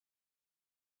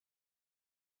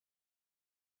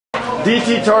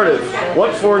DT Tardiff,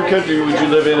 what foreign country would you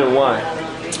live in and why?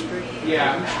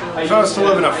 If I was to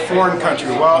live in a foreign country,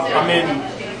 well, I'm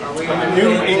a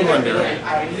New Englander,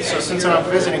 so since I'm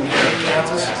visiting here in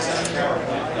Kansas,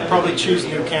 I'd probably choose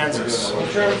New Kansas.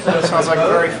 Sounds like a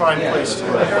very fine place to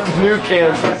live. New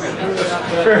Kansas.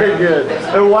 Very good.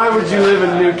 And why would you live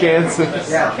in New Kansas?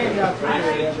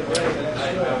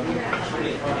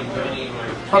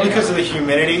 Probably because of the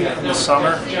humidity in the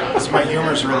summer, because my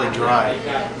humor's really dry.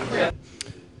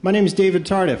 My name is David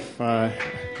Tardiff.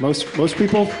 Most folks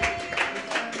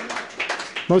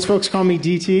call me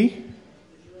DT.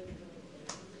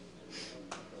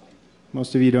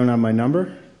 Most of you don't have my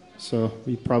number, so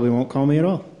you probably won't call me at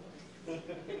all.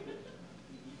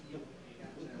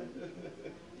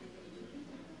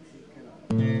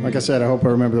 Like I said, I hope I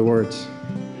remember the words.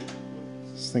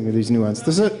 Just think of these new ones.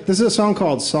 This is a song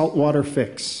called Saltwater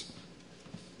Fix.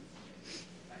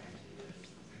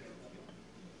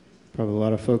 Probably a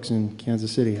lot of folks in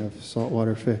Kansas City have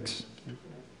Saltwater Fix.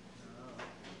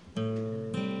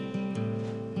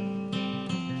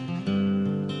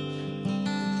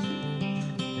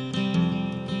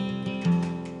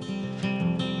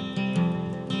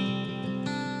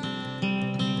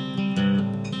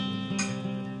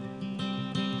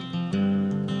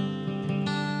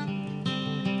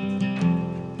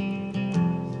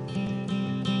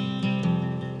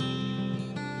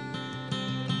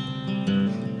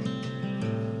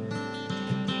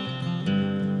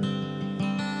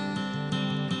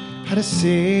 How to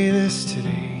say this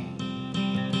today,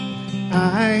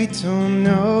 I don't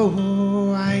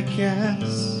know, I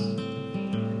guess.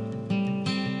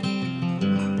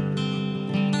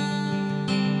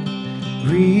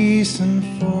 Reason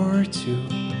for to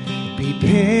be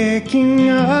picking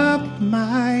up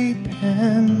my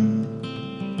pen.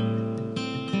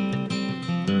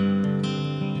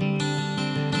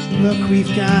 Look,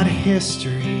 we've got a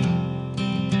history,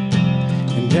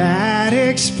 and that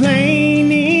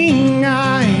explaining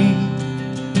I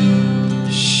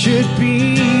should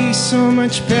be so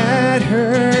much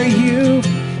better. You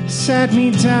sat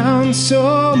me down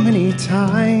so many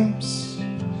times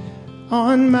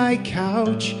on my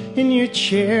couch, in your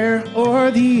chair,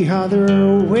 or the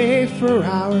other way for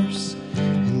hours,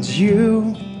 and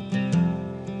you,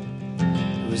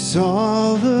 it was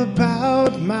all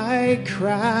about my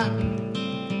crap.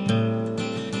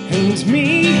 And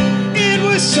me, it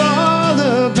was all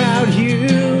about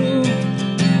you.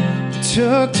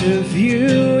 Took to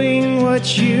viewing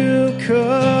what you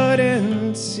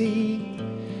couldn't see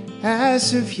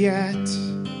as of yet.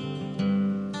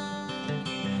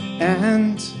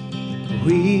 And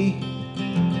we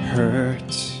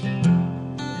hurt.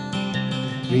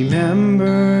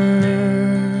 Remember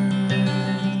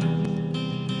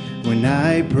when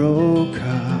I broke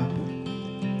up?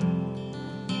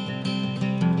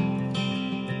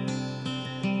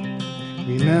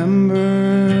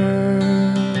 Remember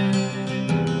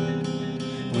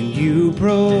when you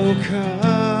broke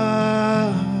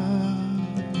up?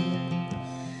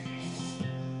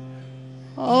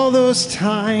 All those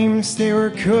times, they were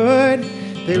good.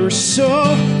 They were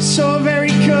so very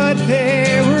good.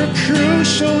 They were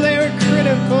crucial, they were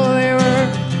critical, they were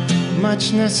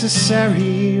much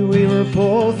necessary. We were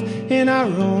both in our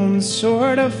own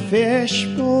sort of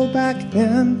fishbowl back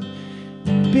then.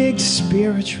 Big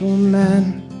spiritual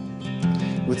men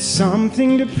with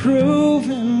something to prove,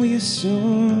 and we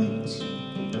assumed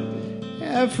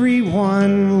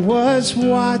everyone was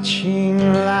watching,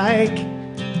 like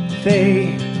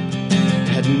they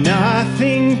had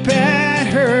nothing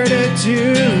better to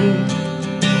do.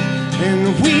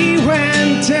 And we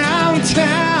went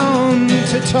downtown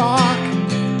to talk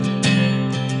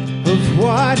of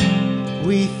what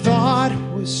we thought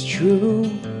was true.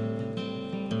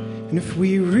 And if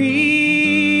we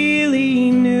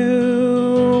really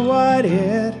knew what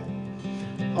it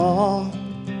all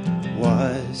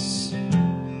was.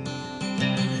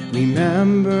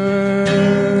 Remember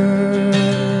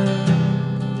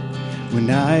when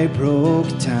I broke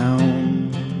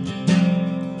down?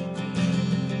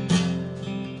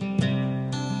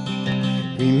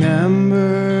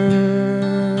 Remember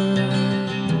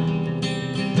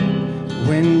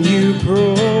when you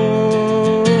broke?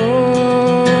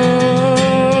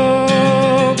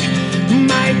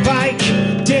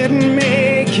 Didn't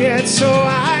make it, so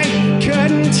I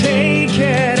couldn't take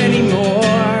it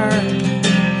anymore.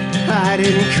 I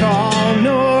didn't call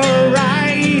nor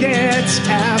write its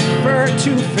effort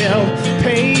to fill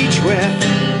page with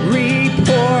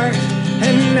report,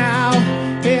 and now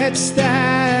it's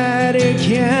that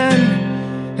again.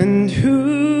 And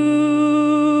who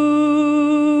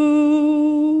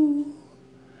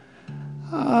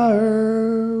are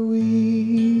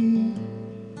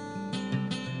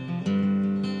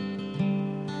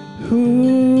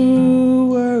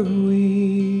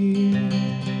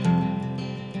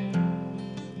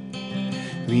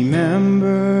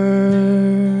Remember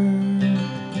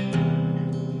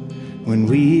when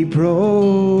we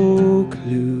broke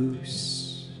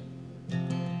loose.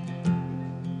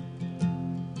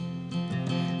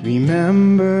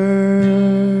 Remember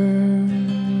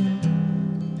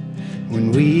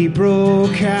when we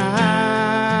broke out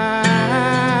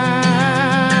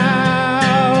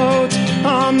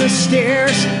on the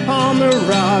stairs, on the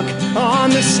rug, on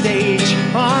the stage,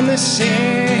 on the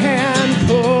sand,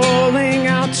 pulling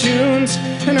out tunes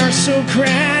and our so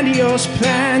grandiose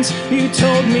plans. You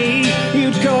told me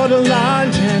you'd go to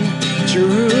London,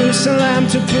 Jerusalem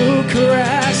to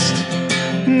Bucharest.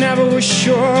 Never was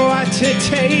sure what to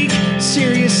take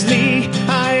seriously.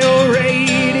 I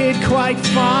orated quite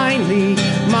finely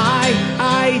my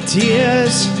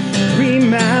ideas.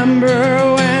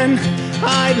 Remember when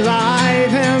I'd lie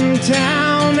them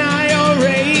down? I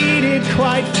orated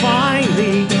quite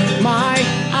finely my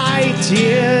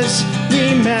ideas.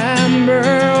 Remember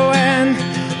when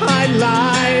I'd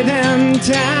lie them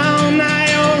down? I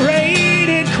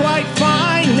orated quite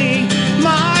finely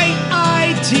my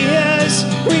ideas.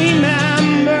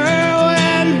 Remember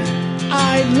when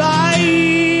I lie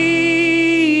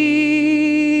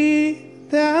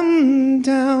them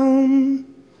down,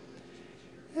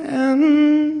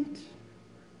 and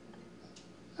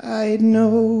I'd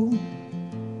know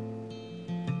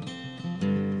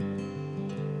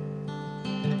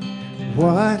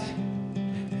what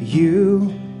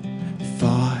you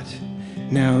thought.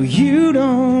 Now you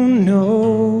don't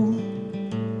know.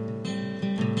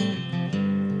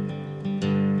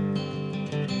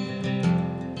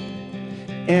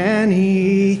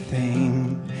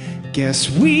 Anything, guess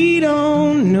we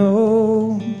don't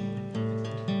know.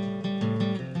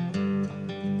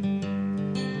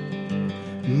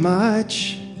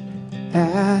 Much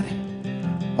at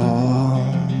all.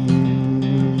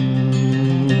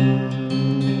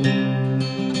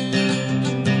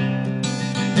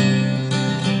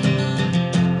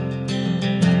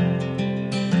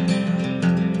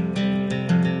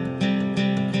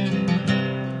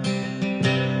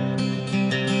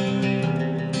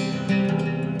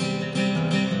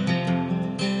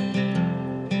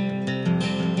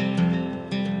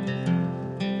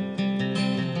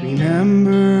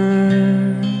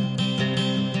 Remember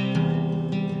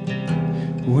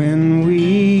when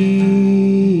we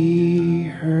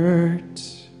hurt.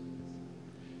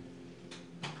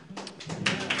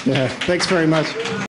 Yeah, thanks very much.